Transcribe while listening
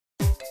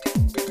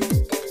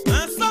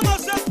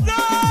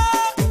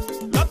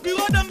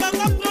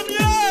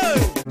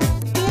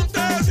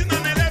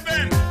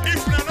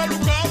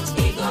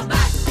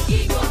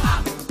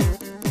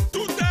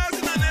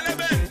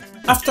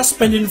After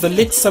spending the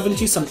late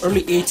 70s and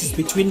early 80s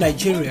between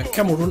Nigeria,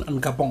 Cameroon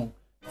and Gabon,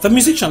 the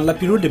musician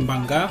Lapiro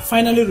Dembanga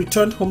finally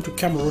returned home to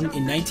Cameroon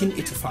in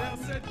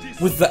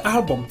 1985 with the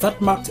album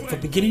that marked the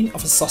beginning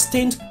of a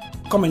sustained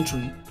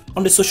commentary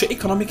on the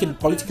socio-economic and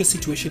political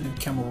situation in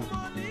Cameroon.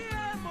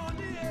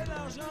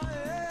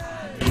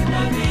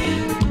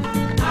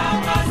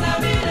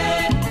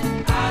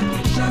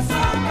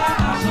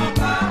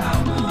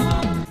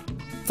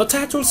 The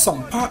title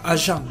song Pas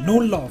Argent, No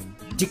Love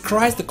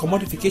decries the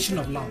commodification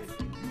of love.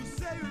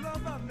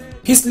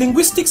 His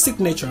linguistic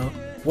signature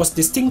was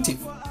distinctive.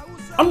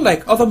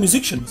 Unlike other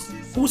musicians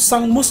who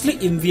sang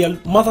mostly in their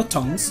mother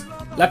tongues,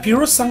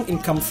 Lapiro sang in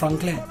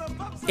Camfranglais,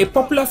 a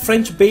popular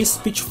French-based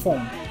speech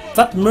form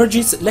that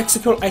merges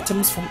lexical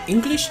items from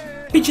English,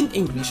 Pidgin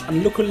English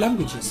and local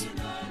languages.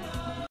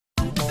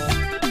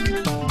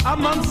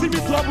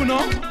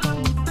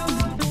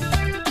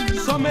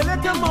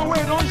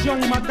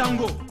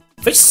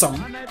 This song,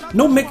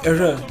 No Make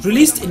Erreur,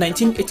 released in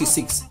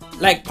 1986,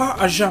 like Pas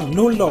Argent,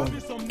 No Love,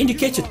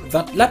 indicated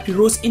that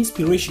Lapiro's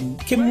inspiration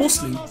came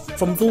mostly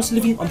from those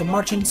living on the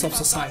margins of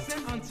society.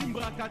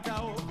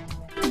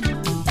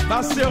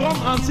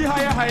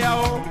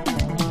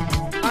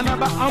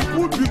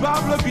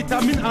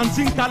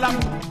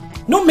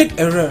 No Make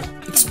Erreur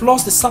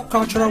explores the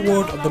subcultural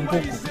world of the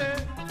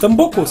Mboko. The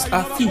Mbokos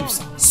are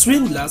thieves,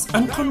 swindlers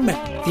and conmen,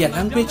 their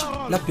language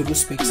Lapiro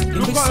speaks in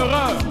this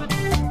song.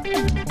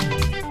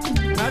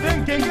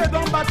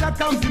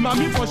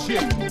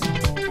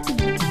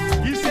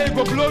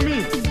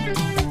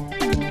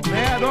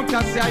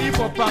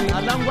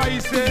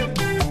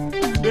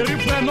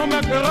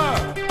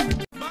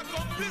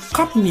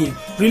 Company,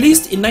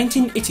 released in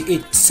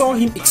 1988, saw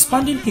him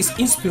expanding his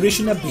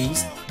inspirational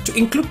base to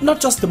include not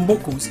just the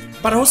Mbokos,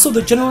 but also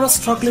the general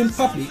struggling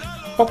public,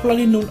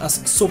 popularly known as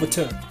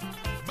sauveteurs.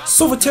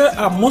 Sauveteurs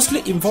are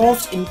mostly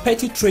involved in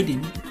petty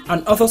trading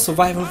and other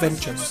survival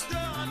ventures.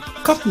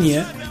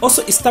 Company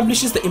also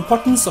establishes the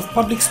importance of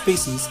public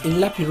spaces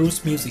in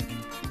Lapiro's music.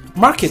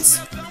 Markets,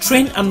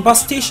 train and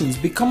bus stations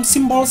become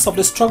symbols of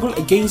the struggle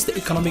against the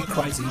economic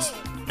crisis,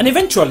 and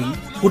eventually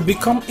would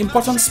become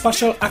important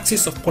spatial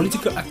axes of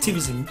political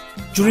activism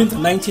during the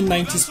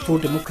 1990s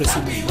pro-democracy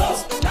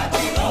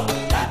movement.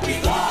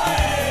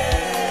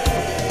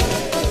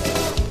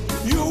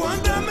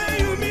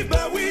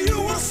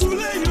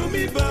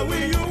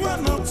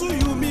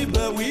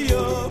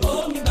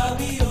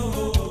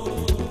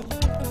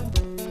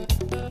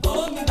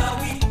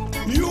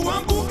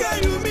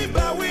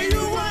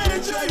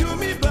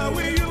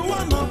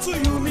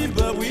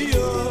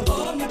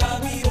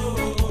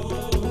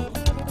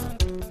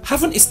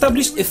 Having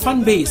established a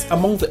fan base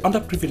among the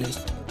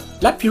underprivileged,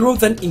 Lapiro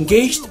then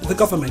engaged the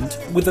government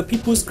with the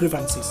people's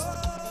grievances.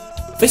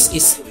 This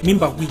is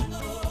Mimbawi,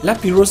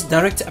 Lapiro's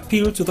direct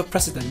appeal to the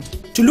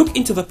president to look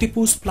into the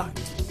people's plight.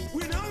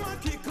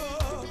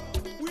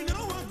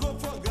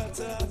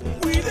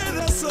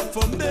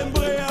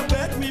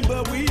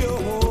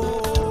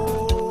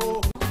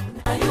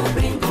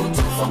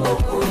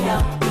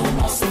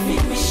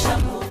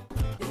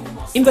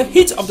 In the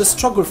heat of the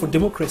struggle for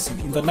democracy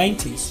in the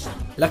 90s,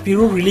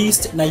 Lapiro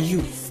released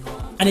Naïu,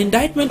 an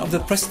indictment of the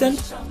president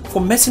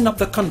for messing up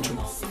the country.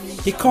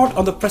 He called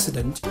on the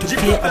president to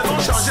clear up the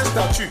mess.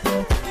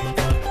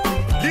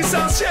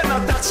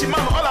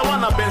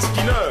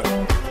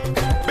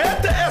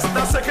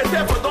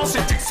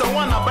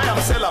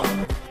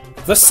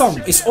 The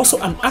song is also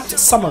an apt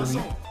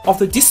summary of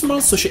the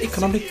dismal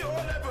socio-economic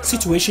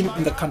situation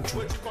in the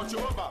country.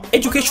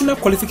 Educational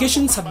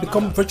qualifications have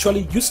become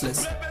virtually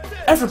useless.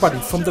 Everybody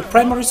from the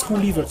primary school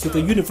leaver to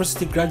the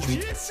university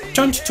graduate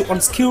turned to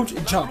unskilled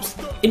jobs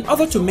in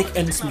order to make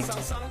ends meet.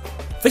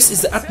 This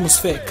is the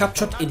atmosphere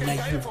captured in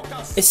Naïu,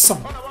 a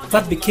song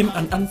that became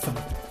an anthem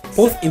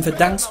both in the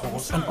dance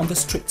halls and on the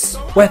streets,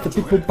 where the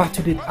people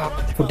battled it up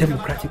for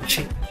democratic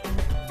change.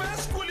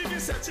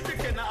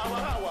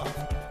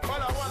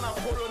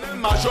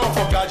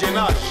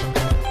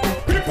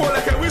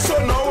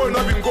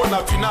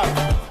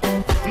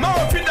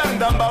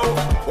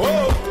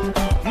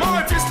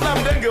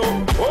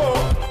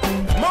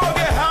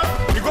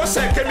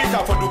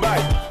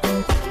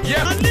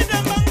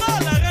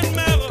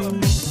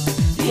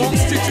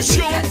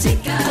 Constitution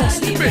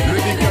constipée.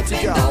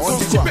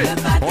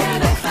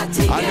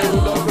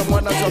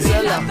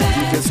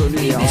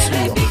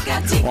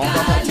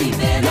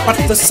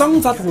 But the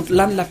song that would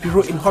land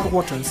Lapiro in hot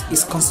waters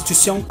is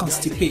Constitution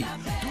constipée,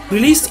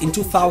 released in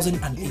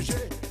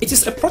 2008. It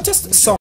is a protest song